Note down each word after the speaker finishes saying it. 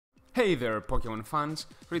Hey there, Pokemon fans,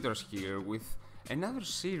 Ritos here with another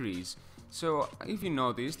series. So, if you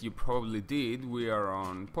noticed, you probably did, we are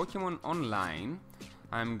on Pokemon Online.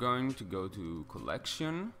 I'm going to go to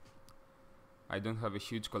Collection. I don't have a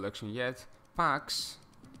huge collection yet. Packs,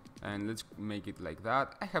 and let's make it like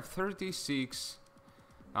that. I have 36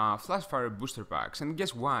 Flashfire booster packs, and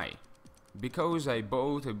guess why? Because I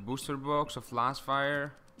bought a booster box of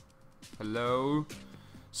Flashfire. Hello.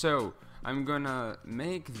 So, I'm gonna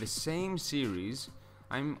make the same series.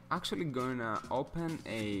 I'm actually gonna open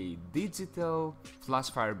a digital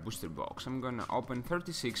Flashfire booster box. I'm gonna open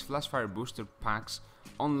 36 Flashfire booster packs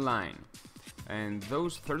online. And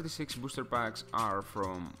those 36 booster packs are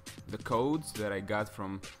from the codes that I got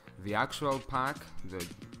from the actual pack,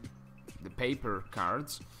 the paper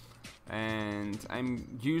cards. And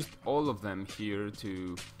I'm used all of them here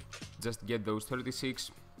to just get those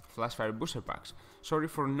 36 Flashfire booster packs. Sorry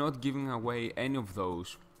for not giving away any of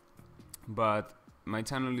those, but my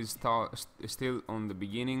channel is still on the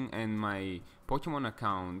beginning, and my Pokemon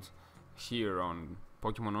account here on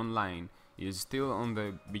Pokemon Online is still on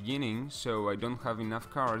the beginning, so I don't have enough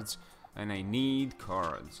cards and I need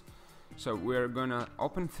cards. So we're gonna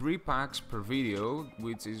open 3 packs per video,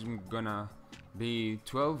 which is gonna be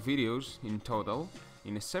 12 videos in total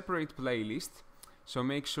in a separate playlist, so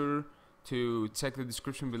make sure to check the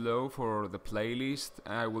description below for the playlist.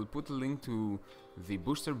 I will put a link to the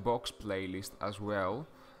booster box playlist as well.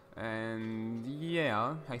 And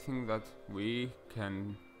yeah, I think that we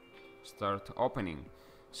can start opening.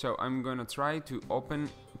 So I'm gonna try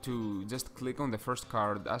to just click on the first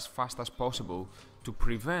card as fast as possible to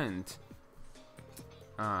prevent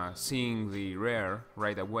seeing the rare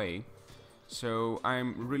right away. So I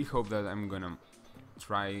really hope that I'm gonna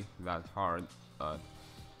try that hard.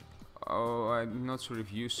 Oh, I'm not sure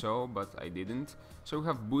if you saw, but I didn't. So we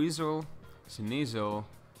have Buizel, Sneasel,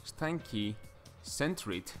 Stanky,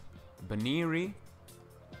 Sentrit, Baniri,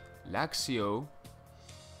 Laxio,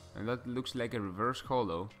 and that looks like a reverse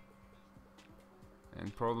holo.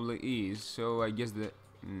 And probably is, so I guess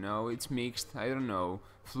no, it's mixed, I don't know.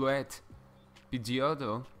 Fluette,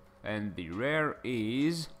 Pidgeotto, and the rare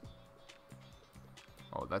is...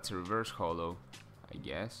 oh, that's a reverse holo, I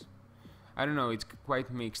guess. I don't know, it's quite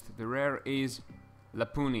mixed. The rare is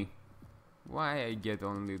Lapuni. Why I get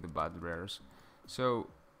only the bad rares? So,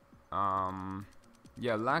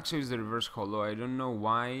 yeah, Laxio is the reverse holo. I don't know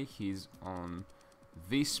why he's on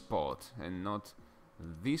this spot and not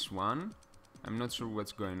this one. I'm not sure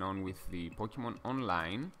what's going on with the Pokemon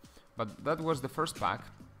Online, but that was the first pack.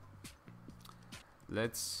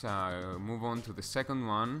 Let's move on to the second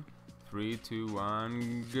one. 3, 2,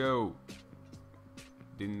 1, go!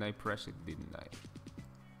 Didn't I press it, didn't I?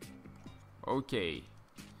 Okay,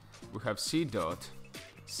 we have C-Dot,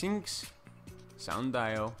 Sinks,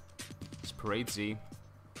 Sounddial, Spratzy,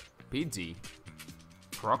 Pidgey,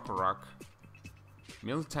 Krokorok,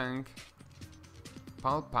 Miltank,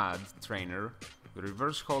 Palpad Trainer. The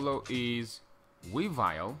reverse holo is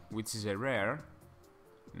Weavile, which is a rare.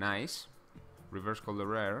 Nice, reverse holo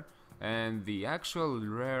rare. And the actual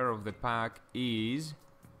rare of the pack is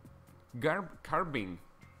Carbing.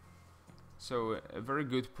 So a very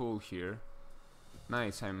good pull here.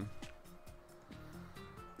 Nice. I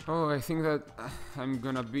think that I'm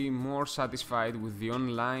gonna be more satisfied with the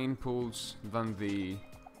online pulls than the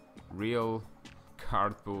real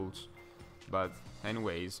card pulls. But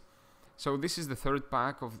anyways, so this is the third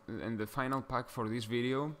pack and the final pack for this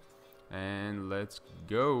video, and let's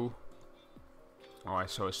go. Oh, I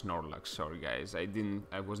saw a Snorlax. Sorry guys,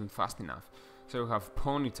 I wasn't fast enough. So we have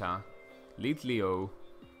Ponyta, Litleo,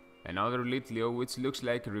 another Litleo, which looks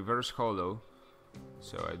like a reverse holo.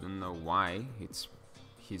 So I don't know why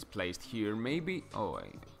he's placed here. Maybe, oh,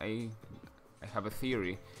 I have a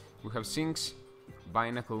theory. We have Sinks,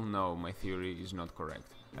 Binacle. No, my theory is not correct.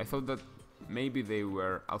 I thought that maybe they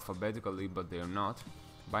were alphabetically, but they are not.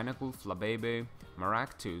 Binacle, Flabebe,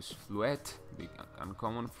 Maractus, Fluette, the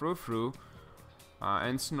uncommon Frou-Frou,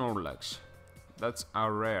 and Snorlax. That's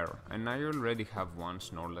our rare, and I already have one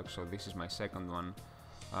Snorlax, so this is my second one.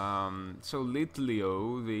 So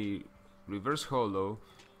Litleo, the reverse holo,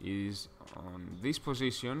 is on this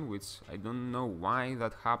position, which I don't know why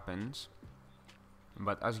that happens,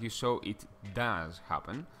 but as you saw, it does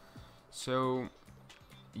happen. So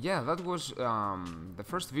yeah, that was the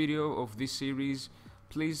first video of this series.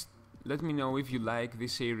 Please let me know if you like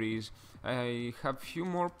this series. I have few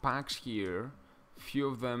more packs here. Few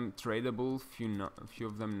of them tradable, few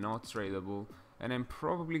of them not tradable, and I'm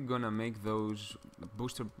probably gonna make those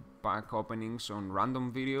booster pack openings on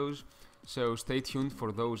random videos, so stay tuned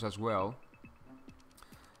for those as well.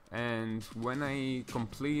 and when I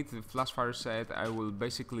complete the Flashfire set, I will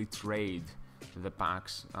basically trade the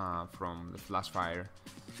packs from the Flashfire,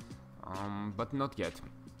 but not yet.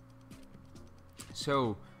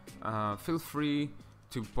 So feel free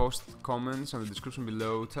to post comments on the description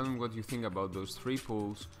below, tell me what you think about those 3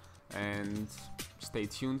 pulls, and stay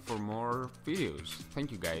tuned for more videos.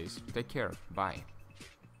 Thank you guys, take care, bye.